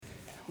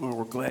Well,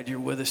 we're glad you're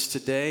with us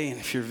today, and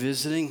if you're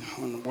visiting,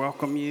 I want to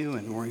welcome you.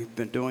 And we've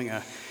been doing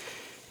a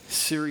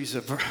series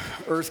of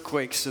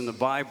earthquakes in the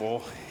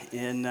Bible,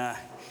 and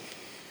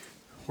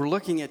we're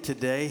looking at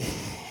today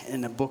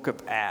in the book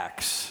of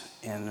Acts,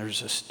 and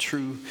there's this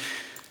true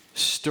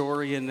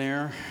story in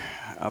there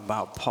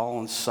about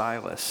Paul and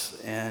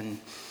Silas. And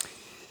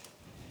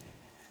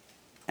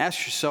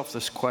ask yourself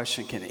this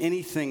question: can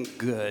anything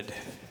good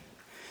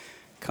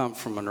come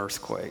from an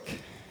earthquake?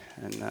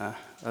 And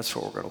that's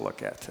what we're going to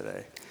look at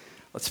today.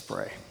 Let's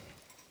pray.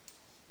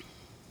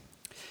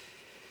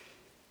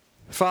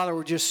 Father,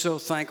 we're just so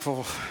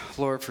thankful,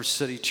 Lord, for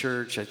City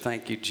Church. I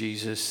thank you,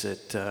 Jesus,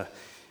 that,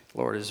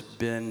 Lord,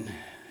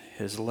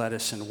 has led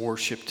us in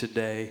worship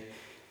today.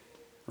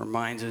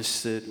 Reminds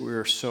us that we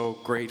are so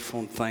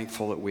grateful and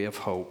thankful that we have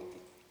hope.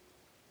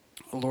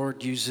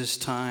 Lord, use this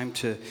time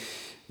to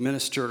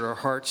minister to our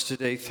hearts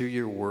today through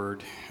your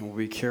word. And we'll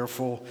be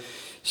careful,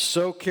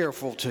 so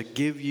careful to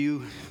give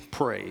you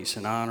praise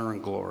and honor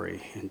and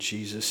glory. In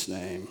Jesus'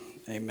 name,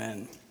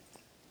 amen.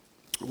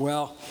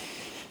 Well,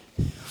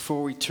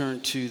 before we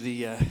turn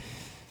to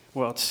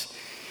it's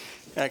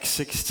Acts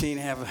 16,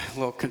 I have a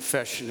little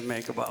confession to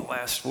make about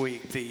last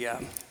week.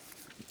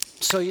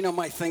 So you know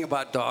my thing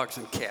about dogs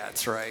and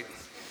cats, right?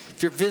 If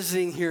you're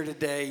visiting here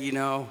today,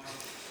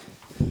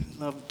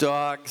 love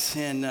dogs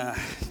and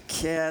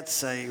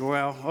cats.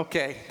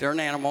 They're an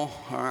animal.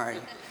 All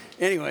right.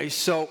 Anyway,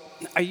 so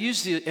I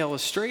used the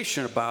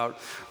illustration about,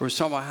 or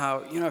talking about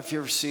how, if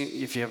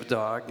you have a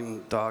dog and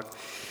the dog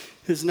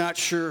is not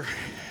sure,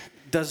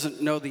 doesn't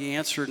know the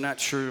answer, not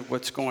sure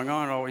what's going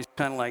on, always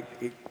kind of like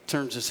it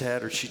turns his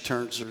head, or she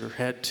turns her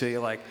head to you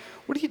like,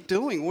 what are you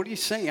doing? What are you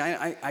saying?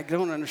 I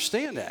don't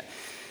understand that.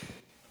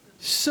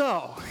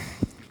 So,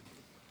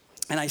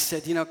 and I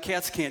said,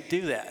 cats can't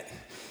do that.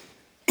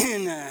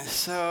 And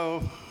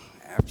so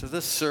after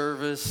the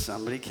service,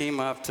 somebody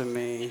came up to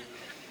me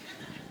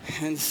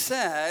and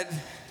said,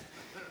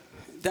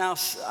 now,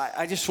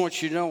 I just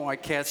want you to know why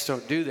cats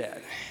don't do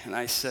that. And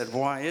I said,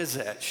 why is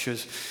that? She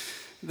goes,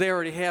 they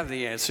already have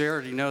the answer. They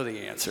already know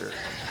the answer.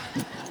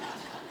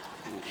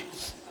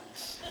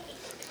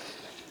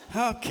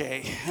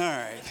 Okay, all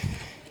right.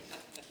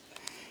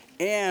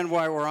 And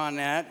while we're on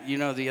that,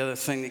 the other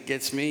thing that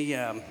gets me,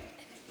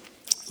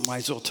 might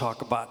as well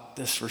talk about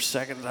this for a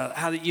second.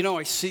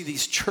 I see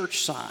these church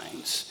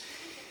signs.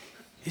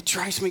 It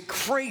drives me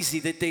crazy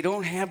that they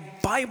don't have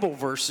Bible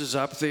verses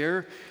up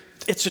there.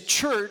 It's a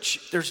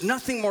church. There's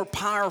nothing more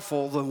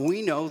powerful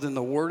than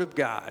the Word of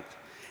God.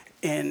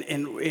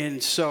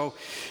 And so,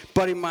 a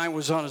buddy of mine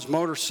was on his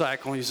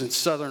motorcycle. He's in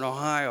Southern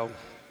Ohio.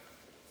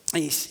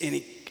 And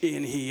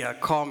he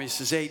called me. He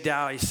says, "Hey,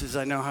 Dow," he says,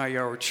 "I know how you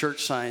are with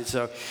church signs.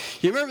 So,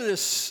 you remember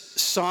this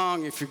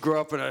song? If you grew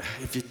up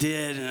if you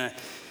did in a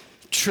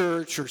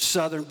church or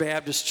Southern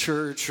Baptist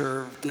church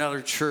or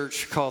another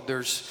church called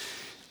There's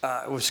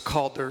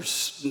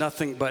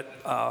Nothing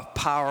But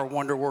Power,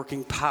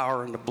 Wonder-Working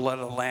Power in the Blood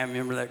of the Lamb."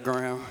 Remember that,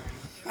 Graham?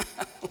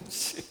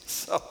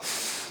 So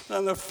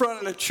on the front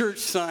of the church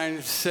sign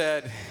it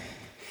said,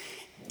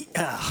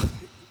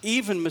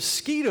 even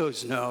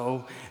mosquitoes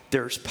know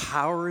there's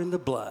power in the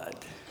blood.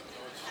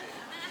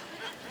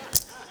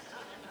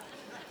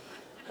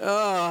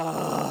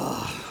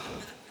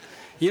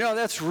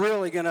 That's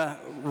really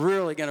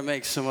gonna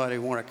make somebody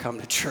want to come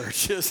to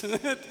church,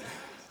 isn't it?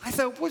 I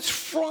thought,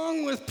 what's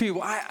wrong with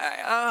people?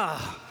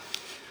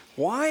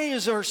 Why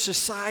is our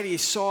society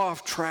so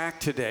off track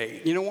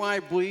today? You know why I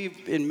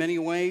believe in many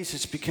ways?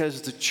 It's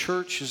because the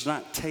church has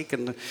not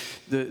taken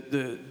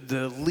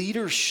the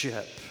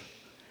leadership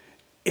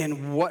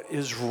in what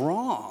is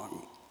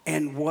wrong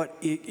and what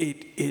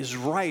it is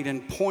right,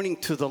 and pointing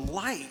to the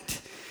light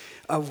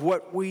of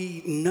what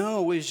we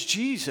know is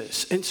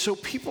Jesus. And so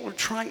people are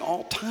trying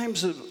all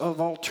kinds of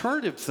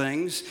alternative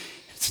things.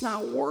 It's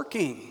not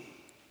working.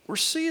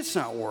 It's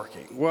not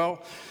working.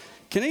 Well,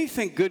 can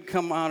anything good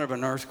come out of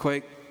an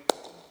earthquake?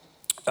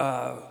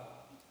 We're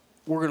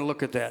going to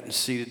look at that and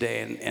see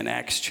today in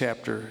Acts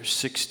chapter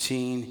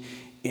 16,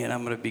 and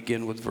I'm going to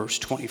begin with verse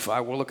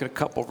 25. We'll look at a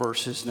couple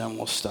verses, and then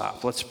we'll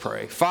stop. Let's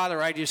pray.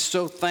 Father, I just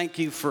so thank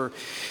you for,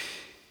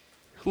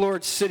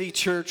 Lord, City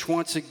Church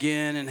once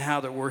again, and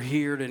how that we're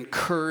here to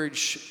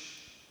encourage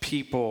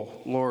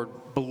people, Lord,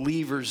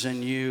 believers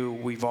in you.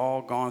 We've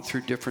all gone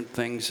through different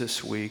things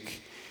this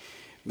week.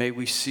 May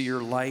we see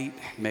your light.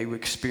 May we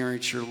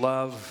experience your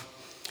love.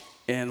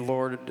 And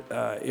Lord,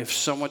 if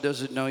someone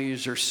doesn't know you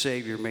as their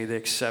Savior, may they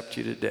accept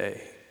you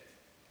today.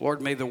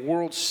 Lord, may the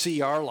world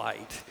see our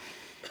light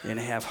and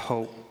have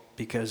hope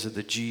because of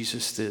the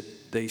Jesus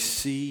that they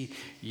see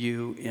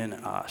you in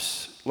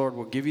us. Lord,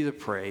 we'll give you the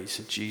praise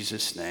in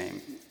Jesus'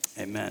 name.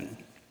 Amen.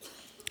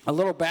 A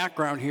little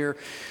background here.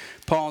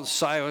 Paul and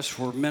Silas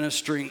were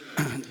ministering,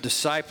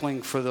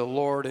 discipling for the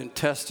Lord and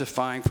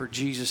testifying for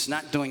Jesus,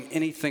 not doing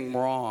anything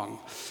wrong.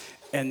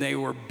 And they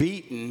were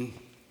beaten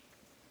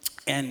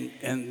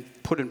and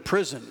put in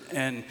prison,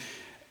 and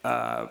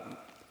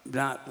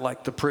not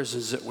like the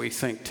prisons that we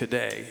think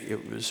today.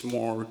 It was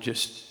more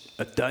just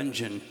a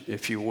dungeon,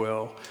 if you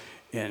will.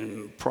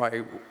 and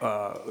probably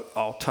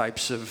all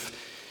types of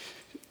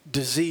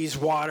disease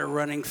water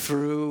running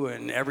through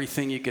and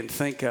everything you can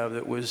think of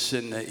that was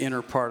in the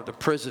inner part of the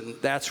prison.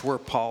 That's where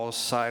Paul and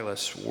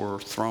Silas were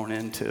thrown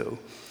into,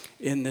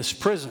 in this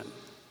prison.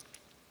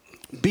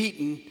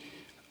 Beaten,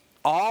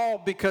 all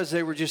because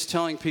they were just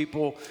telling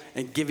people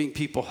and giving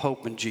people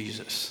hope in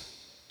Jesus.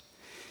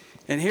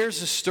 And here's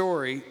the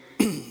story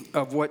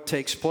of what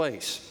takes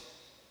place.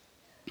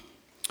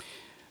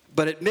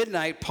 But at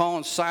midnight, Paul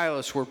and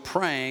Silas were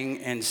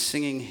praying and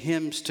singing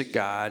hymns to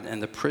God, and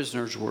the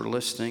prisoners were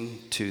listening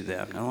to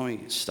them. Now, let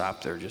me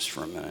stop there just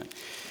for a minute.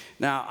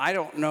 Now, I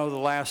don't know the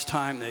last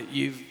time that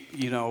you've,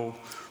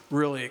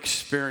 really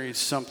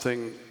experienced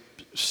something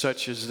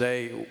such as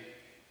they,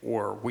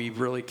 or we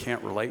really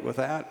can't relate with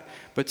that.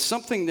 But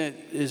something that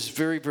is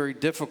very, very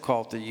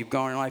difficult that you've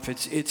gone in life,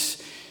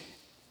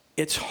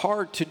 it's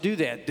hard to do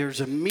that. There's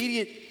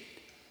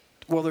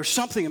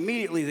something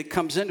immediately that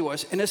comes into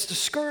us, and it's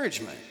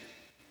discouragement.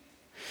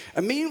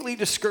 Immediately,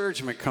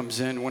 discouragement comes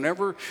in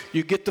whenever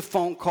you get the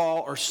phone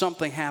call or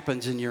something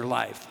happens in your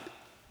life.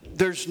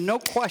 There's no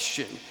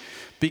question,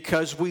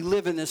 because we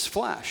live in this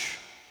flesh.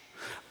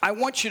 I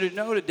want you to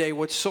know today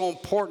what's so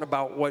important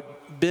about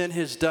what Ben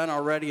has done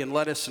already and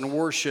led us in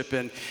worship,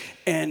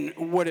 and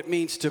what it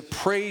means to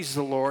praise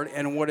the Lord,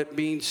 and what it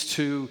means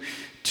to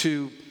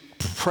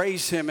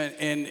praise Him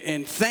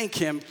and thank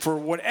Him for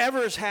whatever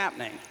is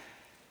happening.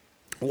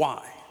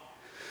 Why?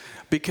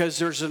 Because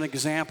there's an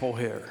example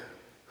here.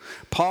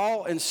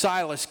 Paul and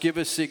Silas give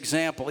us the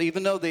example.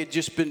 Even though they had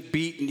just been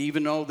beaten,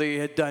 even though they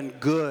had done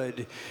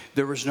good,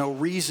 there was no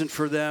reason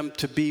for them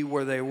to be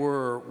where they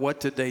were. What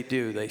did they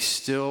do? They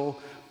still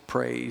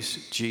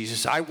praised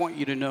Jesus. I want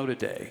you to know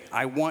today,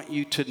 I want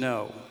you to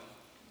know,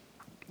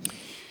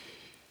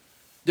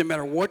 no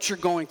matter what you're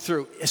going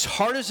through, as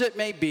hard as it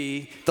may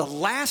be, the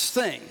last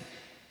thing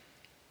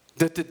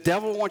that the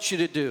devil wants you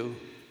to do,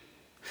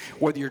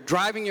 whether you're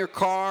driving your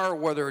car,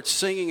 whether it's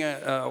singing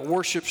a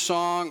worship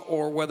song,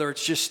 or whether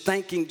it's just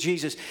thanking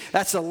Jesus,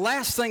 that's the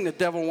last thing the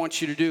devil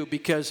wants you to do,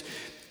 because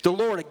the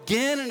Lord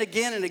again and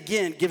again and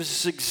again gives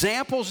us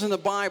examples in the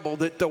Bible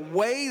that the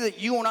way that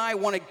you and I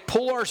want to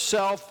pull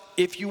ourselves,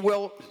 if you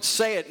will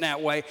say it in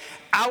that way,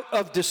 out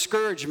of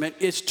discouragement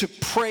is to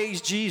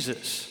praise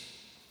Jesus.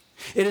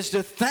 It is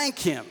to thank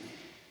Him.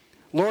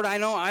 Lord, I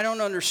know I don't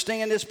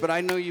understand this, but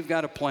I know You've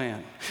got a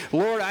plan.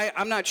 Lord,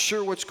 I'm not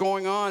sure what's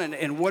going on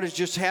and what has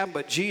just happened,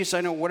 but Jesus, I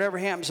know whatever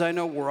happens, I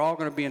know we're all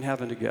going to be in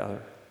heaven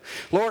together.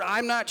 Lord,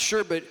 I'm not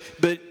sure, but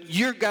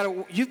you've got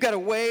a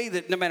way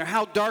that no matter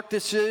how dark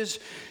this is,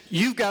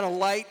 You've got a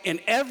light,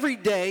 and every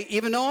day,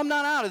 even though I'm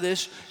not out of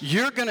this,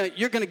 you're gonna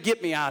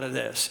get me out of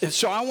this. And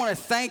so I want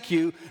to thank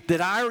You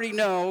that I already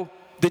know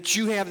that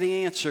You have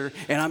the answer,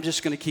 and I'm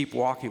just going to keep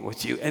walking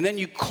with You. And then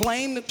you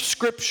claim the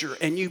Scripture,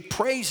 and you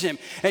praise Him,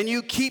 and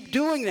you keep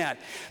doing that.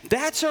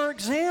 That's our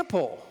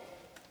example.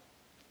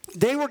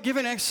 They were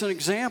giving us an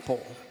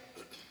example.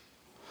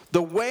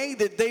 The way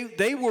that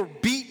they were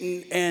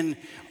beaten and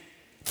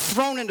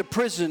thrown into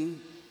prison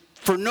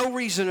for no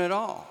reason at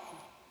all,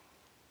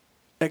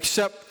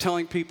 except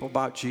telling people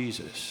about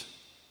Jesus.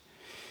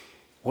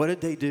 What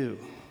did they do?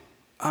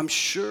 I'm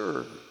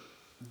sure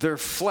their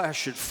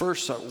flesh at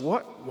first thought,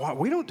 what?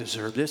 We don't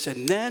deserve this.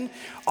 And then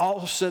all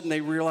of a sudden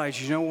they realized,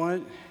 you know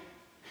what?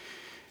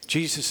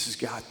 Jesus has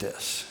got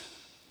this.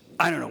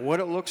 I don't know what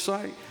it looks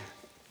like.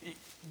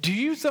 Do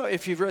you thought,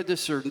 if you've read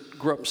this or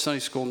grew up in Sunday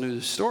school and knew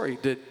the story,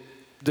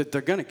 that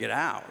they're going to get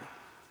out?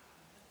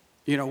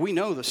 We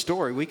know the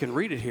story. We can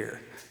read it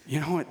here.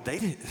 You know what? They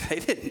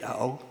didn't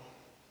know.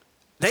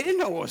 They didn't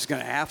know what was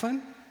going to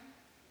happen.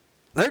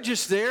 They're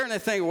just there, and they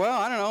think, well,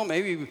 I don't know,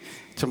 maybe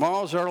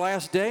tomorrow's our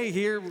last day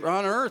here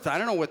on earth. I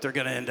don't know what they're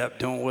going to end up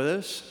doing with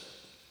us.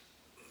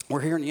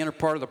 We're here in the inner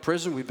part of the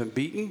prison. We've been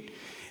beaten,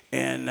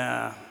 and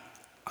I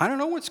don't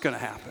know what's going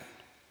to happen.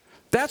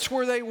 That's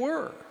where they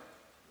were.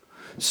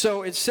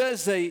 So it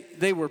says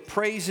they were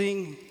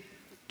praising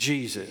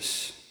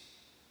Jesus.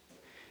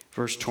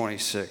 Verse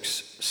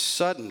 26,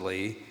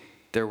 suddenly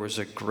there was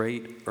a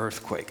great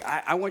earthquake.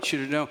 I want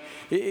you to know,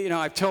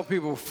 I've told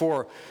people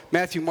before,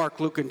 Matthew, Mark,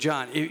 Luke, and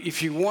John,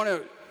 if you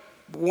want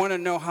to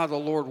know how the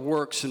Lord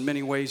works in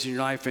many ways in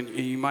your life, and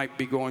you might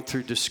be going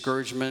through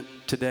discouragement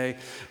today,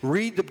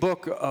 read the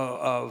book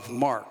of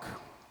Mark.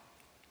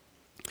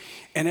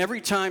 And every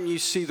time you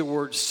see the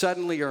word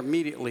suddenly or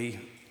immediately,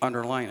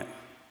 underline it.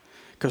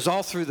 Because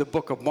all through the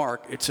book of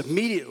Mark, it's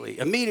immediately,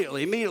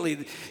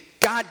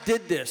 God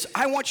did this.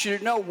 I want you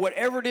to know,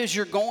 whatever it is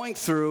you're going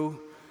through,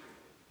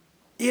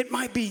 it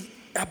might be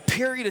a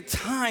period of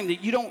time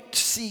that you don't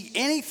see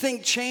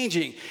anything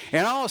changing.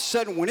 And all of a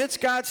sudden, when it's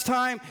God's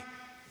time,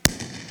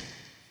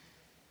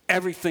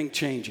 everything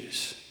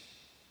changes.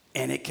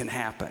 And it can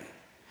happen.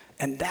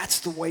 And that's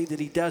the way that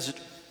He does it.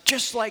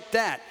 Just like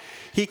that,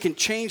 He can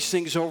change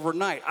things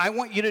overnight. I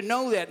want you to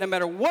know that no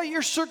matter what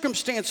your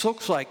circumstance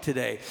looks like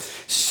today,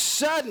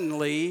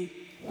 suddenly,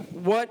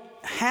 what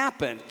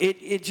happened?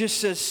 It just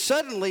says,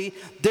 suddenly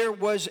there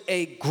was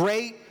a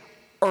great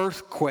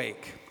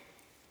earthquake.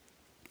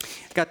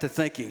 I got to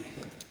thinking,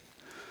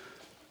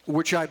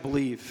 which I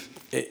believe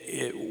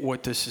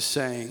what this is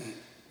saying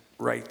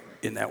right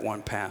in that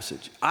one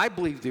passage. I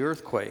believe the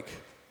earthquake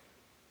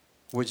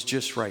was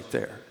just right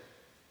there.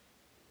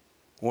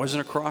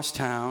 Wasn't across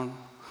town,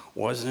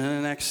 wasn't in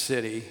the next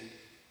city,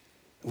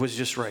 it was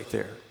just right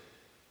there.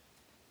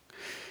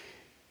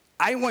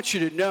 I want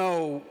you to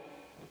know,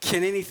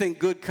 can anything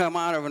good come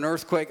out of an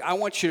earthquake? I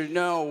want you to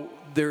know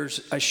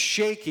there's a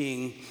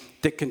shaking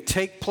that can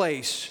take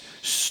place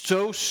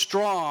so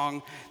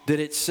strong that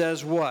it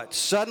says what?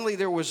 Suddenly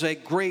there was a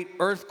great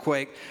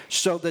earthquake,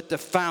 so that the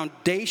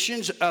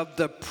foundations of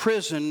the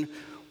prison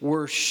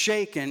were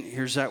shaken.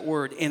 Here's that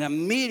word. And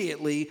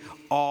immediately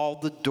all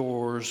the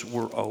doors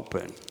were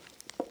open.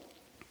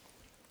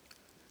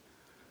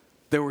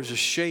 There was a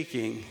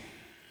shaking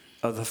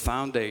of the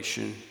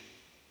foundation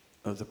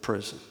of the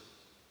prison.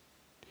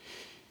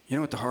 You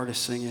know what the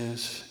hardest thing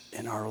is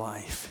in our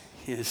life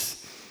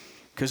is,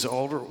 because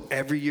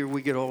every year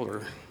we get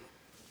older,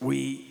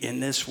 we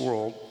in this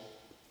world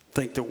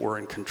think that we're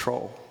in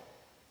control.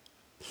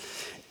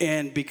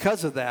 And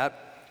because of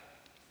that,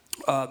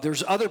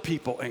 there's other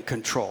people in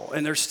control.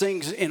 And there's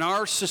things in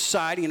our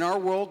society, in our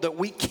world, that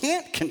we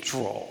can't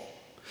control.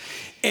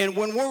 And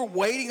when we're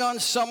waiting on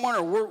someone,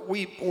 or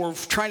we're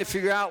trying to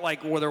figure out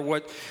like whether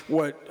what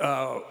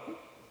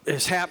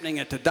is happening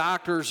at the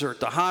doctor's or at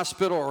the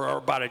hospital, or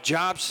about a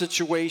job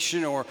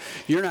situation, or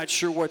you're not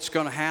sure what's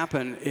going to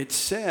happen, it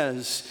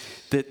says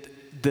that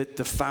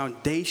the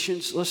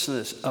foundations, listen to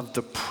this, of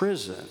the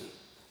prison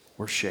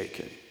were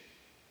shaken.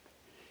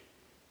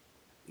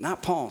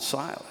 Not Paul and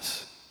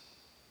Silas.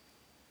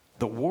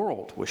 The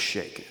world was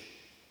shaken.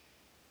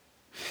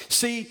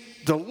 See,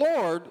 the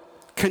Lord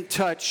can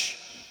touch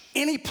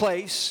any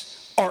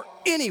place or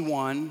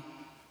anyone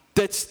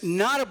that's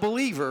not a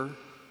believer.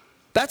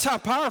 That's how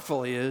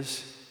powerful he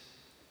is.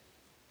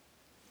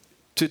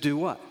 To do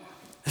what?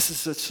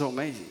 This is so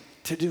amazing.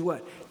 To do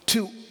what?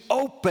 To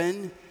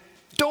open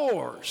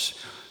doors.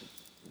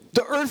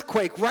 The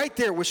earthquake right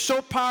there was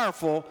so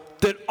powerful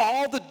that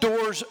all the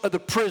doors of the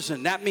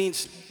prison, that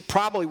means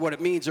probably what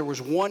it means, there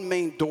was one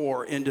main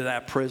door into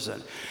that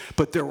prison.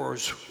 But there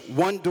was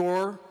one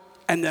door,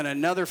 and then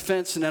another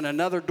fence, and then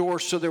another door.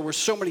 So there were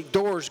so many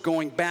doors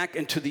going back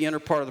into the inner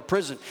part of the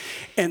prison.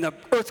 And the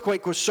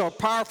earthquake was so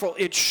powerful,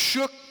 it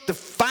shook the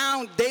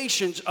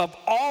foundations of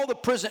all the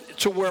prison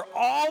to where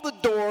all the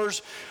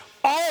doors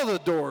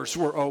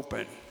were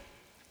open.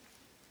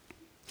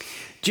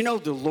 Do you know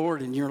the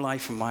Lord in your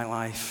life and my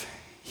life?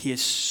 He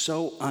is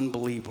so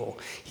unbelievable.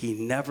 He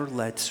never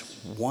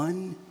lets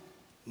one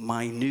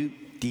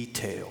minute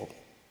detail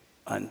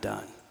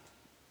undone.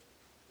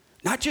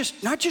 Not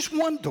just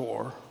one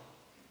door,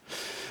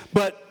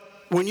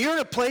 but when you're in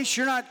a place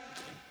you're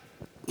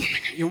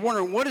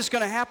wondering what is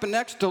going to happen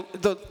next.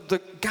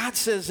 God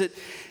says that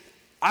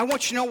I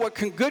want you to know what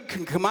good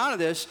can come out of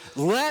this.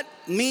 Let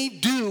me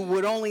do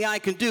what only I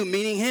can do,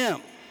 meaning him.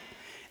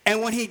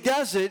 And when he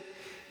does it,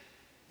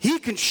 he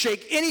can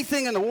shake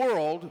anything in the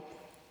world,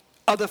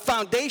 of the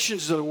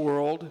foundations of the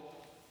world,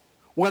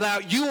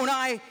 without you and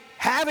I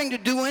having to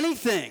do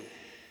anything.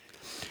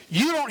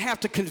 You don't have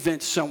to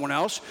convince someone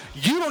else.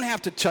 You don't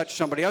have to touch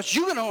somebody else.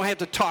 You don't have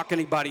to talk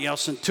anybody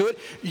else into it.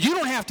 You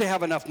don't have to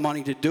have enough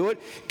money to do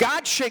it.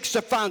 God shakes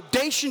the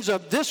foundations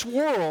of this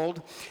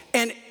world,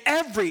 and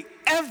every,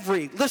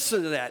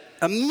 listen to that,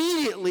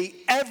 immediately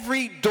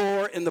every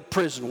door in the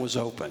prison was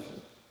open.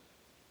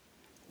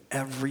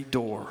 Every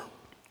door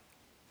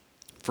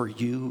for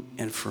you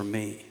and for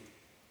me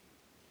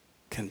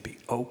can be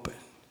open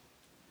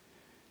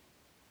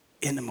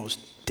in the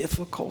most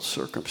difficult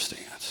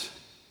circumstance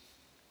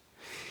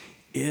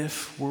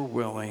if we're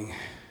willing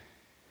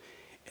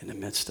in the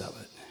midst of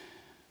it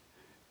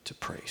to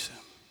praise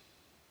him.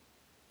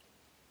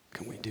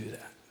 Can we do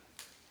that?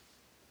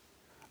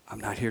 I'm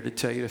not here to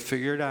tell you to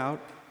figure it out.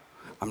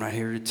 I'm not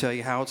here to tell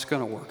you how it's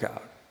going to work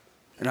out.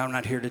 And I'm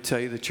not here to tell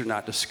you that you're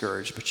not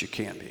discouraged, but you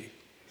can be.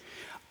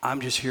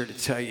 I'm just here to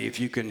tell you, if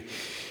you can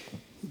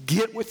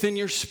get within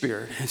your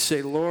spirit and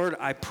say, Lord,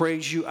 I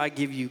praise you, I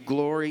give you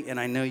glory, and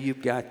I know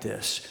you've got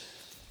this.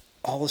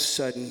 All of a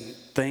sudden,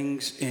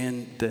 things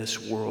in this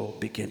world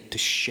begin to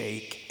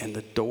shake and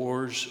the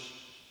doors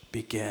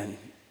begin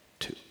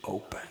to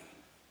open.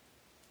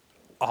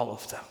 All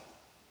of them.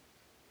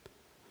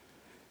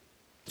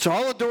 So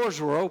all the doors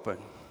were open.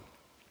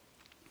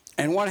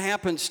 And what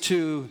happens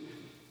to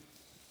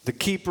the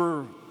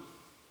keeper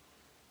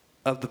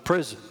of the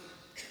prison?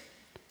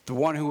 The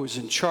one who was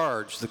in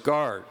charge, the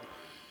guard.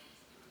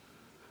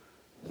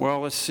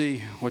 Well, let's see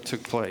what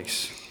took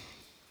place.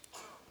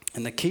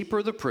 And the keeper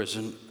of the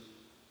prison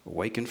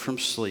awakened from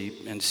sleep,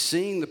 and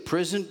seeing the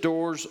prison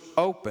doors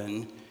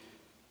open,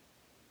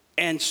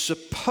 and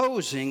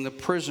supposing the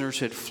prisoners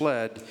had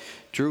fled,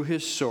 drew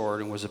his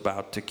sword and was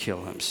about to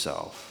kill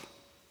himself.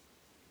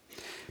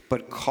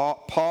 But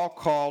Paul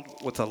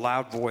called with a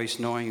loud voice,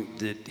 knowing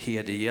that he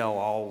had to yell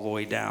all the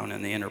way down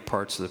in the inner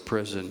parts of the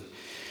prison,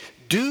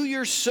 "Do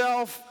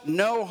yourself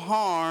no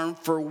harm,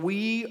 for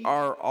we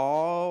are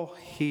all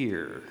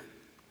here."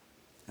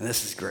 And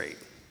this is great.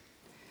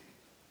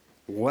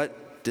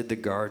 What did the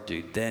guard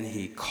do? Then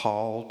he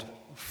called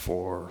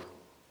for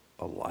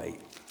a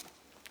light.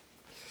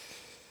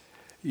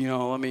 You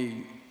know,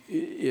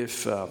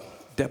 if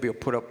Debbie will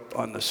put up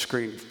on the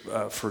screen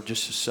for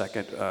just a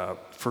second,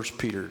 1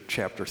 Peter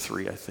chapter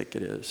 3, I think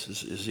it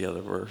is the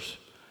other verse.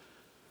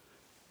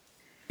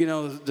 You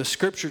know, the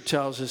scripture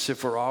tells us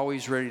if we're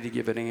always ready to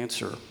give an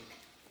answer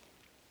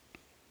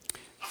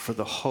for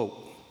the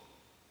hope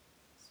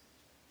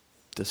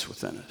that's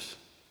within us.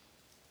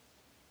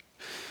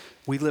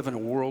 We live in a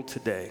world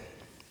today.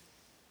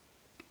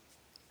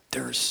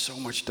 There is so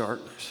much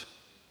darkness.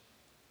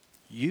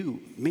 You,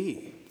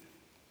 me,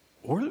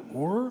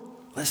 or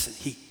listen,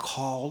 he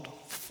called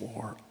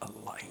for a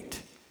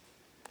light.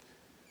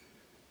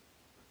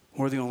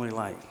 We're the only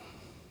light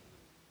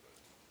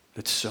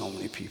that so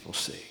many people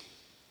see.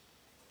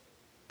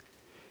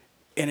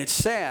 And it's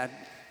sad,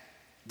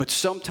 but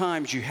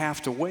sometimes you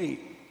have to wait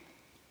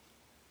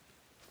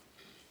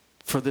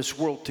for this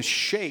world to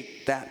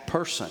shake that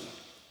person.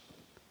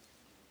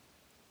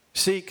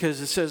 See, because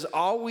it says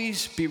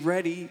always be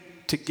ready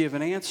to give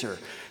an answer.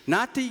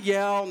 Not to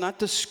yell, not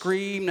to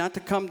scream, not to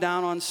come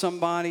down on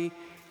somebody.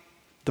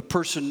 The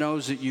person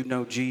knows that you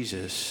know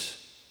Jesus,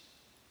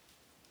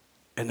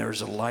 and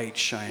there's a light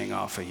shining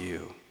off of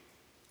you.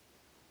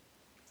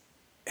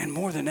 And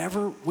more than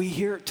ever, we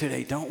hear it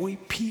today, don't we?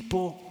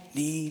 People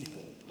need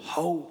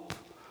hope.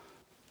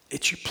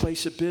 It's your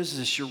place of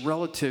business, your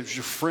relatives,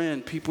 your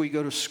friend, people you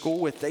go to school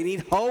with. They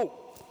need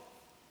hope.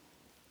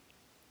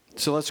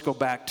 So let's go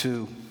back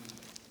to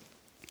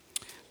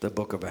the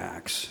book of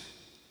Acts.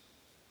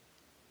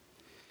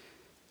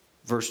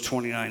 Verse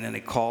 29, and they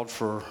called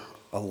for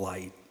a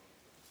light,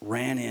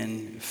 ran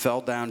in,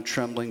 fell down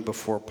trembling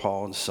before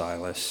Paul and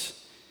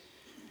Silas.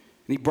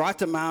 And he brought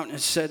them out and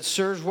said,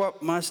 Sirs,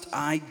 what must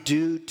I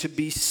do to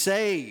be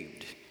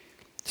saved?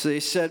 So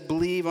they said,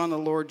 believe on the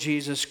Lord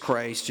Jesus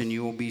Christ, and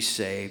you will be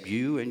saved,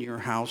 you and your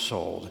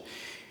household.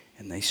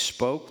 And they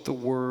spoke the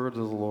word of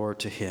the Lord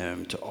to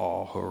him, to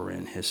all who were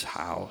in his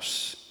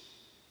house.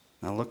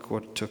 Now look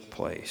what took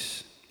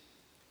place.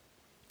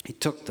 He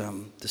took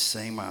them the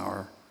same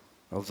hour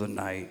of the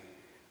night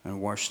and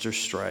washed their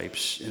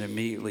stripes, and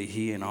immediately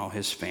he and all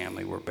his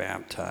family were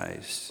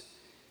baptized.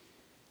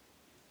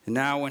 And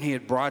now when he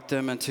had brought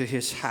them into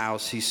his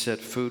house, he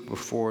set food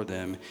before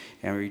them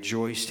and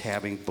rejoiced,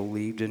 having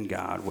believed in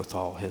God with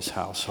all his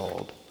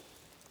household.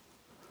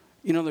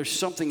 You know, there's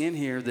something in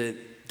here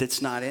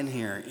that's not in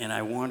here, and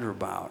I wonder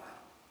about.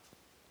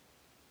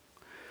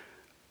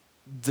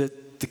 The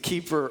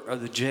keeper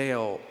of the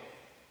jail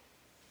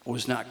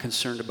was not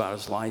concerned about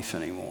his life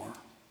anymore.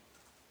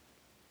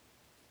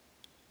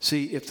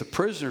 See, if the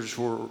prisoners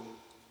were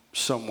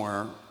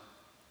somewhere,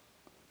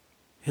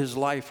 his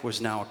life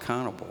was now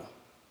accountable.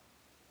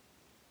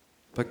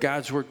 But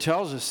God's word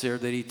tells us there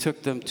that he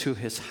took them to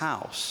his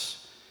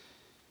house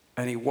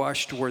and he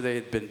washed where they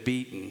had been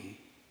beaten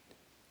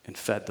and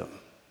fed them.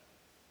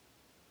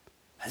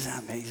 Isn't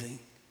that amazing?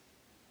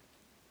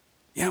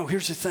 You know,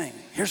 here's the thing.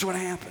 Here's what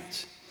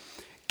happens.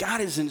 God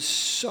is in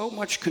so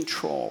much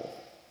control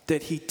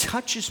that he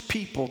touches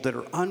people that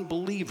are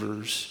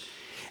unbelievers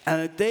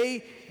and that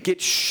they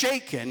get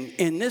shaken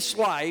in this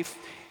life,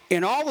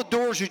 and all the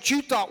doors that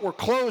you thought were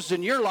closed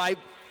in your life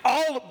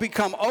all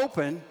become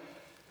open.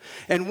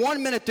 And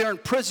 1 minute they're in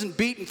prison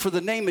beaten for the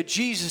name of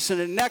Jesus,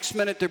 and the next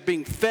minute they're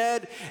being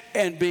fed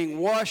and being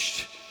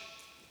washed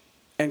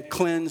and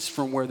cleansed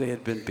from where they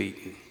had been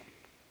beaten.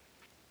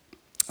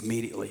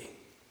 Immediately.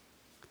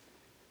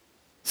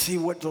 See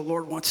what the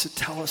Lord wants to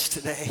tell us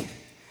today?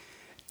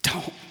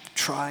 Don't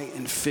try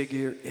and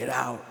figure it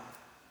out.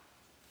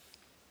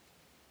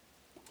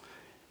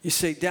 You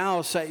say,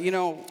 Dallas, you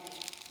know,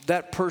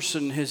 that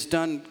person has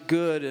done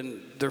good and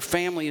their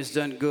family has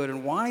done good,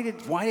 and why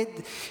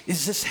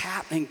is this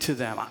happening to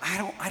them?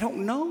 I don't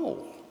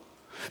know.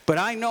 But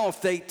I know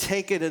if they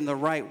take it in the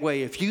right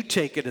way, if you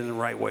take it in the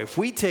right way, if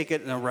we take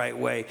it in the right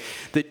way,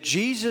 that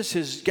Jesus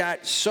has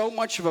got so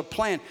much of a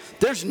plan.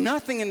 There's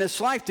nothing in this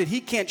life that he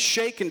can't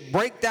shake and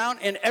break down,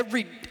 and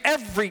every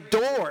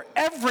door,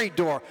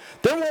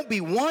 there won't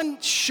be one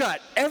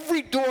shut.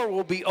 Every door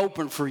will be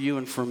open for you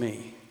and for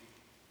me.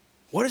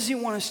 What does he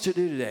want us to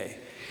do today?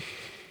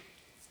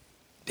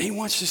 He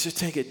wants us to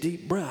take a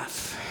deep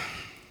breath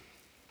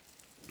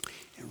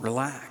and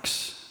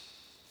relax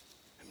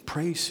and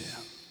praise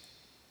him.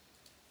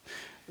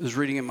 I was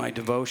reading in my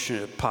devotion,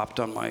 it popped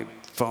on my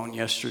phone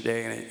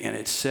yesterday, and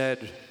it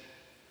said,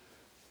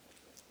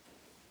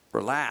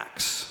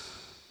 relax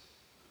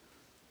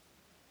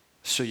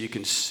so you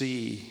can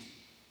see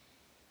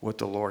what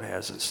the Lord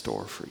has in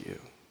store for you.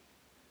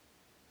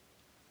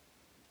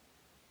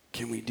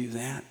 Can we do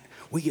that?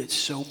 We get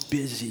so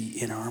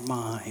busy in our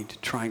mind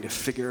trying to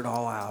figure it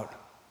all out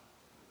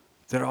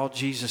that all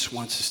Jesus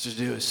wants us to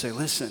do is say,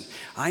 listen,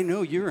 I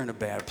know you're in a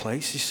bad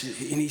place.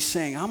 And he's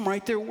saying, I'm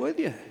right there with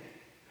you.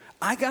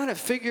 I got it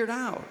figured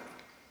out.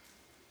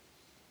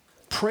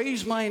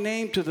 Praise my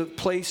name to the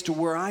place to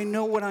where I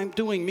know what I'm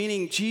doing,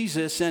 meaning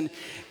Jesus, and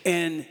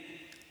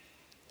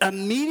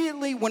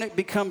immediately when it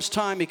becomes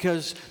time,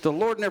 because the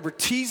Lord never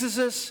teases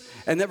us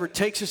and never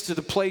takes us to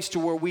the place to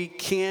where we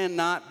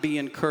cannot be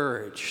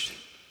encouraged.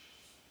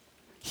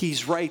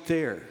 He's right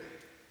there.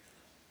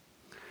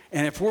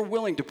 And if we're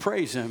willing to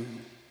praise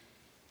him,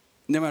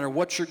 no matter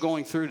what you're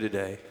going through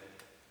today,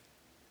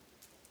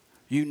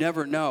 you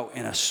never know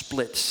in a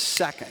split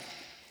second,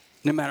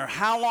 no matter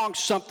how long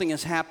something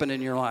has happened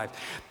in your life,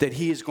 that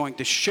he is going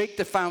to shake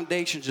the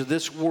foundations of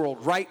this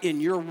world right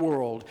in your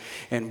world,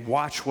 and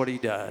watch what he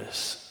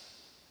does.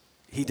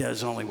 He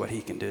does only what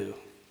he can do.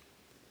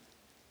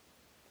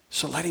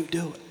 So let him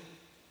do it.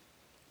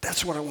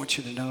 That's what I want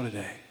you to know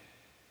today.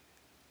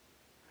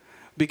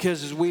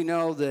 Because as we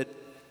know that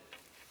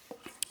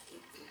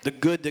the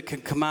good that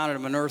can come out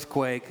of an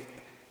earthquake,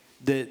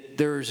 that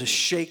there is a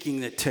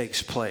shaking that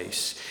takes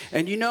place.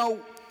 And you know,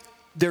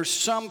 there's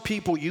some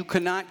people you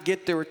cannot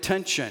get their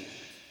attention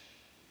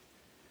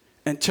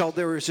until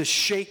there is a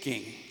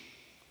shaking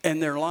in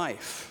their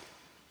life.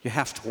 You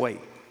have to wait.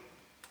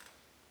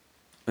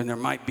 And there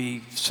might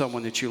be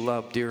someone that you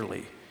love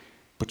dearly,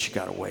 but you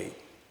got to wait.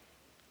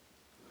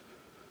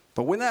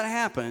 But when that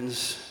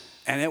happens,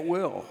 and it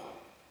will,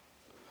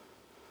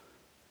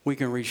 we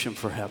can reach him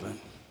for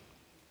heaven.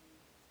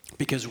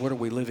 Because what are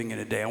we living in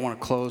today? I want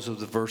to close with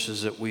the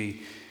verses that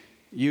we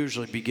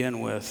usually begin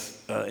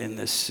with in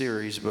this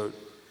series, but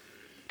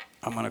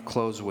I'm going to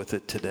close with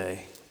it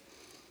today.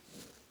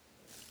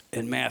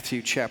 In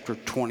Matthew chapter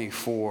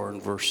 24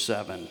 and verse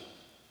 7.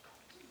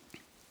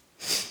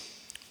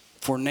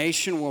 For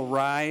nation will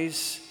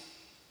rise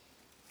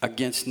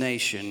against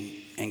nation,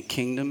 and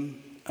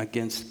kingdom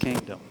against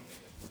kingdom.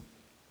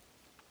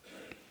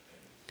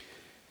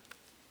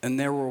 And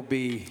there will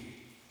be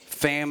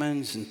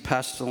famines and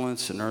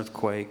pestilence and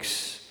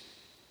earthquakes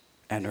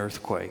in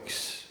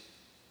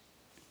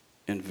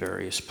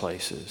various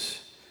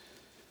places.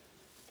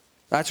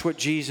 That's what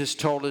Jesus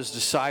told his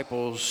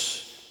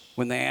disciples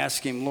when they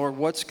asked him, Lord,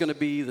 what's going to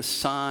be the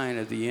sign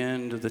of the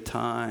end of the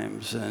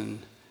times? And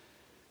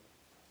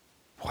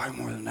why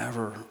more than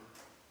ever,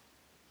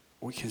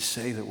 we can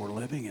say that we're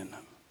living in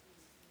them.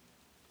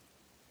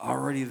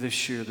 Already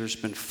this year, there's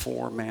been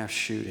 4 mass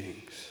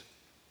shootings.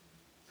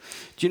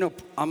 Do you know,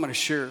 I'm going to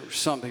share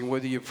something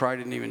with you probably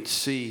didn't even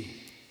see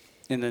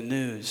in the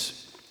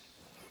news.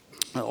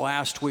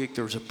 Last week,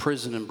 there was a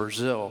prison in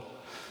Brazil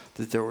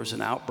that there was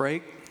an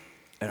outbreak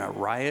and a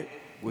riot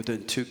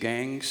within 2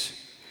 gangs.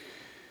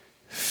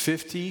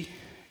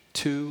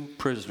 52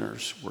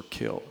 prisoners were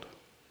killed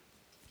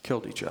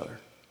each other.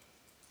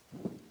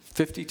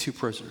 52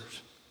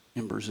 prisoners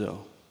in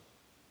Brazil.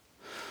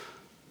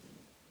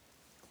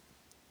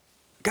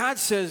 God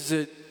says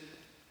that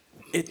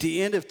at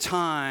the end of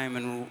time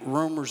and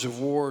rumors of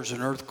wars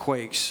and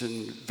earthquakes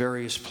in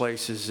various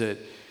places, that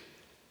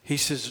he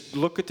says,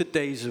 look at the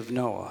days of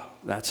Noah.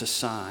 That's a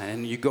sign.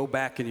 And you go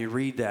back and you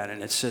read that,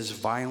 and it says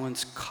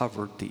violence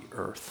covered the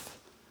earth.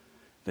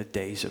 The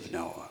days of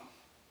Noah.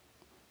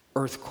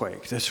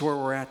 Earthquake. That's where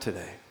we're at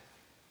today.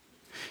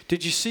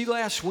 Did you see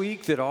last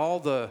week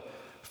that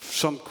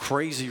some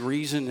crazy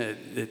reason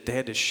that they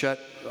had to shut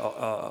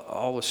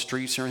all the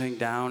streets and everything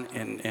down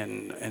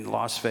in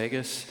Las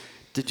Vegas?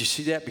 Did you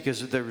see that?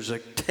 Because there was a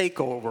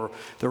takeover.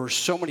 There were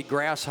so many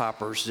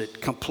grasshoppers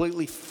that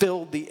completely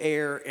filled the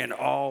air and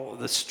all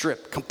the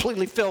strip.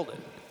 Completely filled it.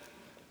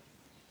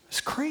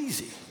 It's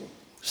crazy.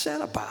 What's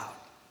that about?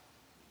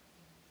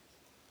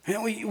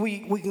 And we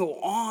can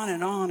go on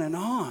and on and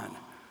on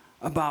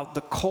about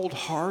the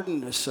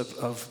cold-heartedness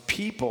of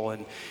people.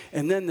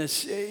 And then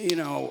this,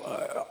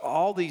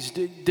 all these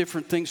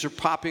different things are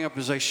popping up,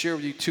 as I shared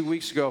with you 2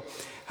 weeks ago,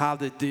 how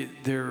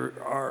there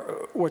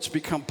are what's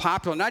become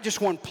popular, not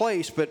just one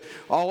place, but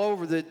all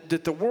over,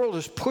 that the world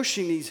is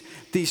pushing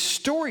these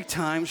story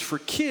times for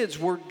kids,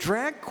 where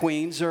drag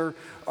queens are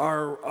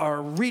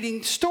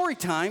reading story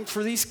time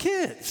for these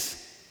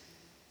kids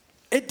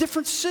at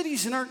different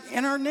cities in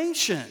our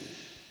nation.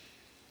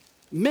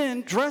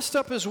 Men dressed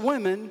up as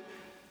women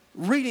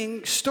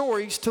reading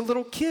stories to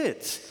little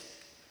kids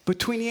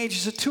between the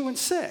ages of 2 and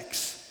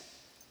 6.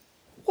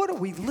 What are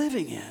we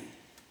living in?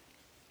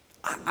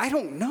 I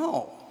don't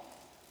know.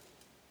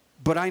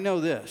 But I know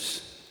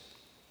this.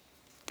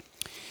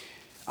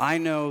 I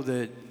know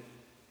that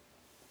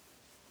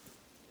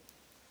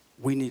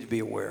we need to be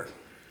aware.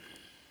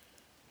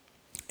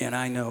 And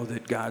I know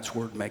that God's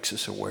word makes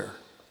us aware.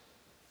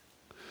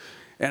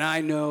 And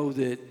I know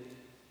that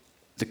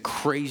the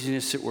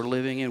craziness that we're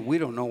living in, we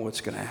don't know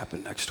what's going to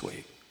happen next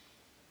week.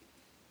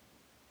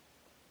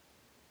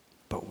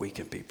 But we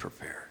can be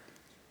prepared.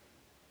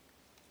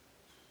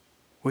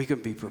 We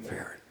can be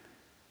prepared.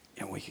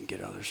 And we can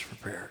get others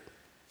prepared.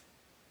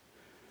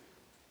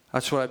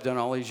 That's what I've done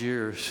all these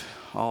years.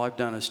 All I've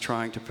done is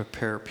trying to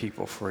prepare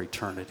people for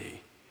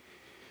eternity.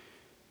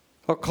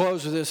 I'll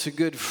close with this.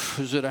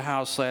 I was at a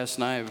house last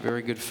night, a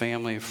very good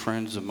family of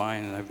friends of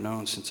mine that I've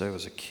known since I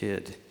was a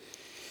kid.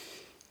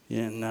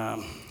 And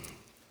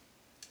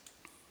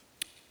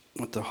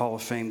went to the Hall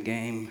of Fame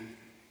game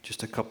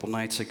just a couple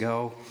nights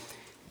ago.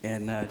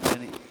 And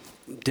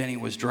Denny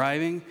was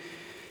driving.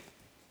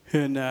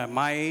 And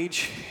my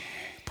age,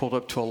 pulled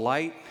up to a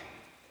light.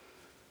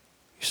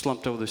 He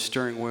slumped over the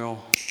steering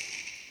wheel,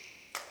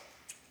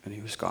 and he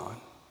was gone.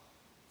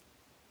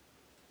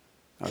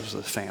 I was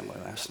with the family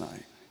last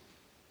night.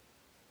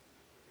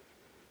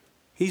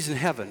 He's in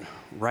heaven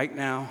right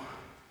now,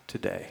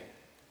 today,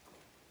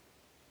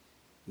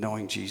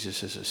 knowing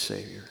Jesus is his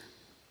Savior.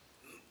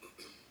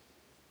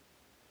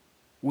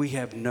 We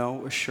have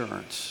no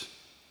assurance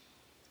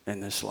in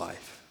this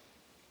life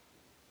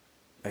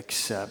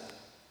except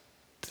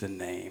the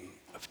name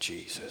of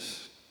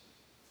Jesus.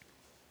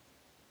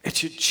 It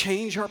should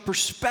change our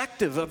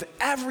perspective of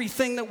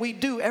everything that we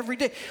do every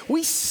day.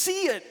 We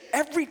see it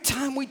every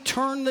time we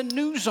turn the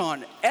news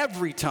on,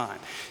 every time.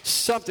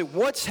 Something,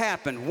 what's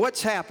happened,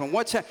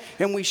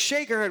 and we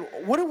shake our head,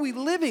 what are we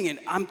living in?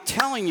 I'm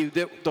telling you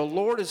that the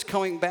Lord is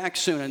coming back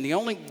soon, and the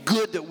only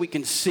good that we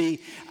can see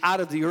out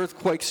of the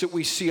earthquakes that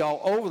we see all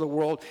over the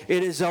world,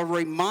 it is a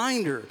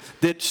reminder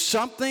that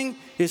something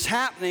is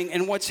happening,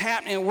 and what's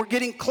happening, and we're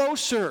getting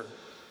closer.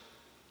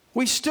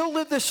 We still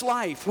live this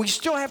life. We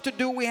still have to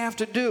do what we have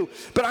to do.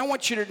 But I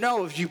want you to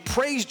know, if you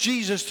praise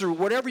Jesus through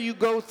whatever you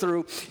go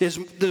through, is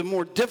the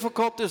more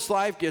difficult this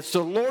life gets,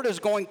 the Lord is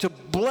going to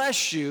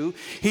bless you.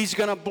 He's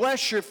going to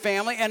bless your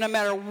family. And no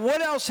matter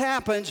what else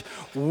happens,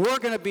 we're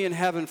going to be in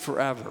heaven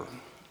forever.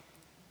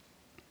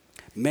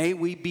 May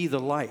we be the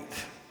light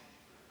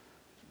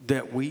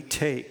that we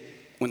take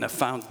when the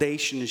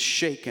foundation is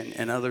shaken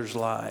in others'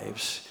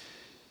 lives,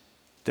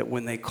 that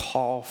when they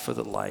call for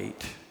the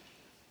light,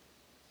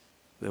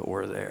 that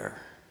we're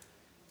there.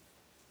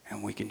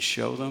 And we can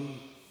show them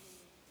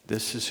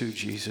this is who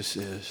Jesus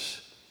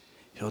is.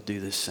 He'll do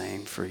the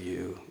same for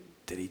you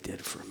that he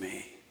did for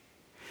me.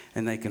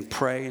 And they can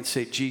pray and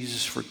say,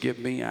 Jesus, forgive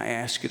me. I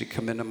ask you to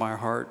come into my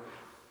heart.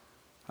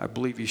 I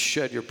believe you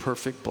shed your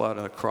perfect blood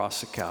on the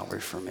cross of Calvary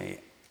for me.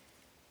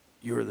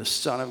 You are the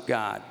Son of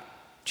God.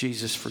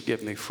 Jesus,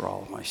 forgive me for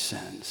all of my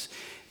sins.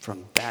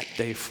 From that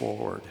day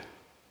forward,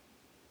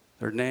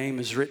 their name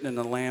is written in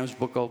the Lamb's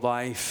Book of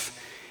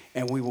Life,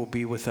 and we will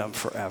be with them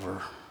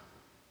forever.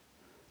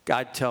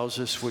 God tells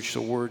us, which the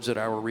words that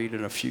I will read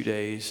in a few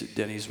days at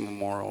Denny's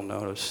memorial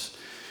notice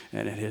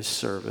and at his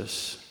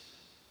service,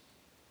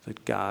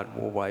 that God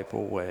will wipe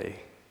away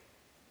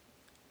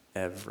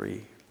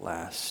every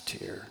last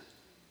tear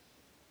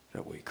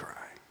that we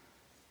cry.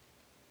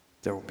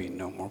 There will be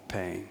no more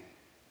pain,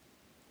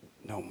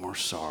 no more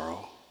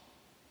sorrow,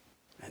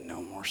 and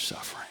no more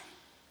suffering.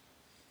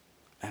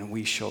 And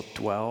we shall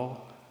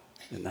dwell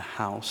in the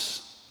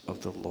house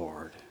of the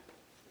Lord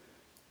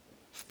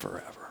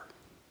forever.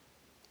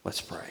 Let's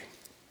pray.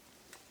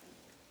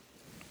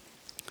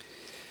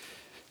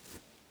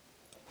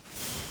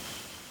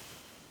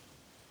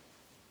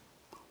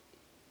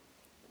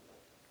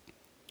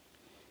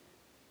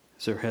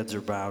 As their heads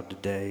are bowed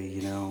today,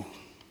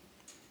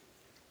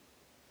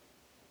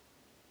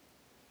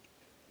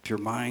 if your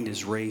mind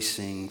is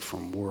racing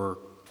from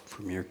work,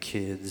 from your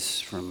kids,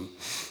 from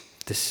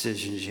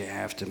decisions you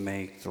have to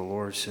make, the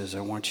Lord says,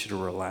 I want you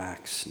to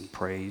relax and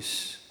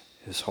praise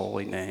his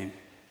holy name.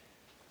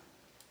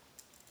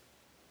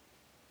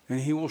 And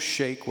he will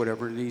shake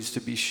whatever needs to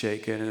be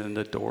shaken, and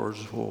the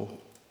doors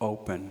will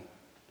open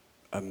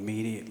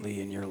immediately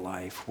in your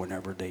life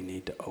whenever they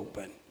need to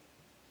open.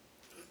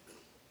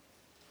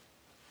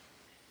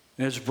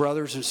 And as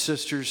brothers and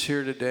sisters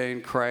here today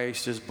in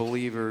Christ, as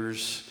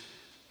believers,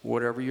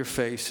 whatever you're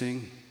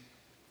facing,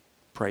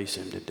 praise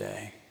him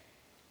today.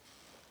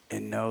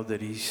 And know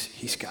that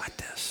he's got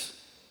this.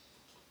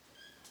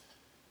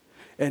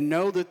 And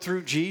know that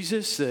through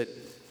Jesus, that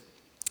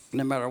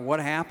no matter what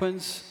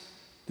happens,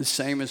 the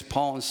same as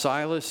Paul and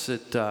Silas,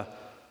 that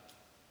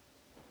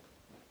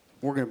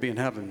we're going to be in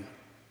heaven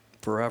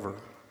forever.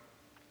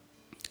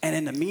 And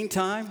in the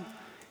meantime,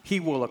 he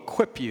will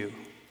equip you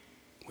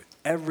with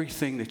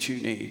everything that you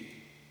need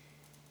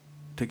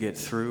to get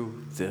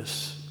through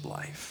this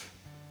life.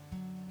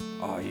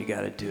 All you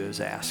got to do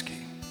is ask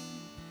him.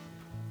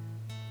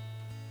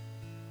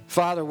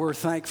 Father, we're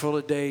thankful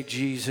today,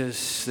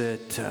 Jesus,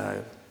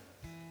 that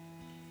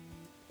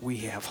we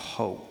have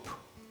hope,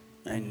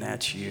 and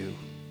that's you.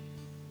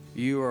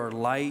 You are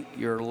light,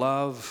 your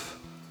love,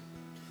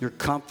 your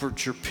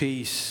comfort, your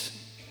peace,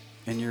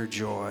 and your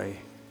joy.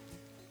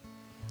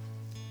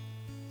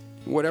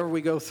 Whatever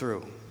we go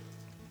through.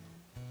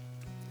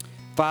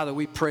 Father,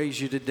 we praise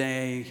you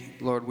today.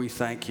 Lord, we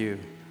thank you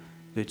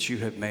that you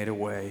have made a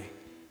way.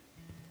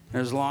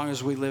 And as long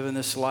as we live in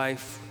this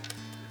life,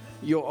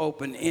 you'll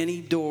open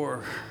any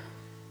door.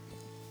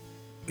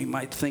 We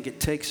might think it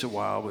takes a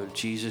while, but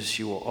Jesus,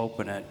 you will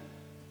open it.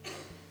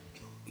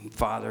 And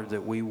Father,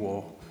 that we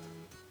will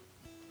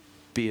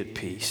be at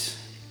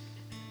peace.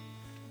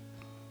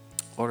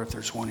 Lord, if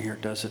there's one here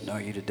that doesn't know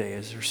you today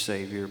as their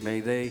Savior,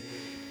 may they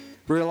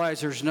realize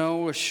there's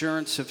no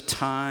assurance of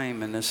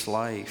time in this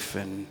life.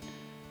 And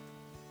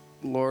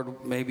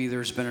Lord, maybe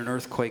there's been an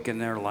earthquake in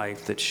their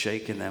life that's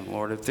shaken them.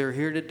 Lord, if they're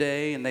here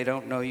today and they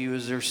don't know you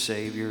as their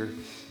Savior,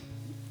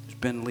 as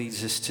Ben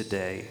leads us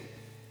today,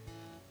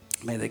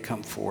 may they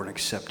come forward and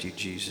accept you,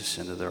 Jesus,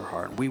 into their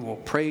heart. We will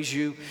praise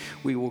you.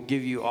 We will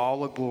give you all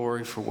the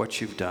glory for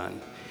what you've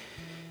done.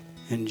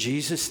 In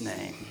Jesus'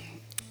 name,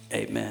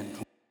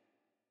 amen.